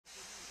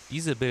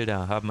Diese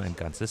Bilder haben ein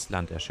ganzes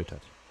Land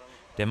erschüttert.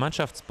 Der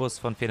Mannschaftsbus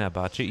von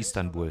Fenerbahçe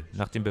Istanbul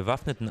nach dem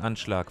bewaffneten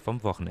Anschlag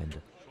vom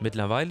Wochenende.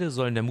 Mittlerweile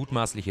sollen der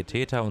mutmaßliche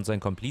Täter und sein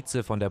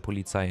Komplize von der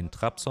Polizei in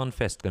Trabzon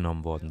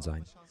festgenommen worden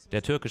sein.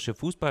 Der türkische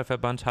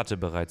Fußballverband hatte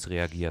bereits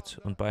reagiert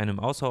und bei einem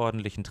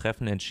außerordentlichen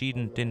Treffen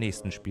entschieden, den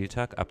nächsten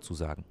Spieltag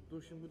abzusagen.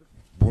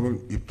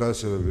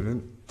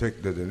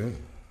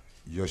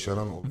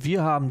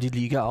 Wir haben die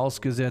Liga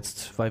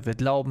ausgesetzt, weil wir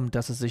glauben,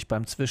 dass es sich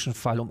beim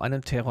Zwischenfall um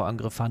einen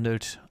Terrorangriff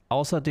handelt.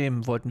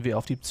 Außerdem wollten wir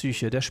auf die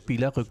Psyche der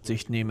Spieler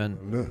Rücksicht nehmen.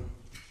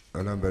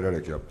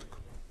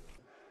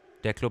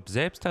 Der Club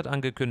selbst hat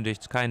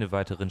angekündigt, keine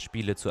weiteren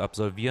Spiele zu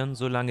absolvieren,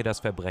 solange das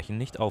Verbrechen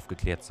nicht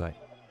aufgeklärt sei.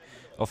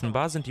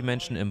 Offenbar sind die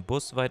Menschen im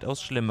Bus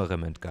weitaus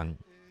Schlimmerem entgangen.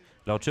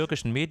 Laut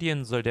türkischen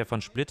Medien soll der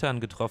von Splittern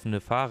getroffene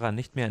Fahrer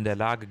nicht mehr in der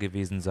Lage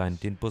gewesen sein,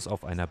 den Bus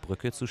auf einer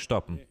Brücke zu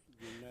stoppen.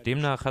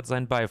 Demnach hat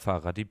sein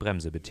Beifahrer die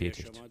Bremse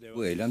betätigt.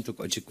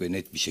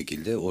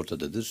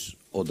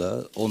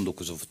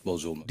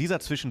 Dieser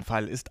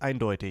Zwischenfall ist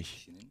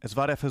eindeutig. Es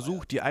war der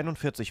Versuch, die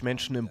 41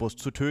 Menschen im Bus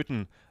zu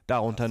töten,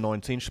 darunter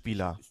 19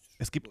 Spieler.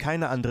 Es gibt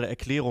keine andere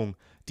Erklärung.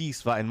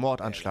 Dies war ein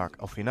Mordanschlag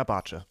auf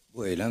Fenerbahçe.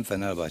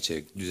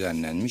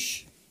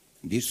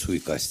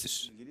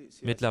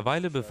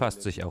 Mittlerweile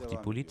befasst sich auch die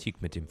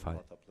Politik mit dem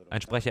Fall.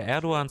 Ein Sprecher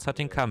Erdogans hat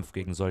den Kampf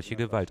gegen solche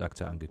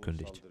Gewaltakte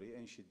angekündigt.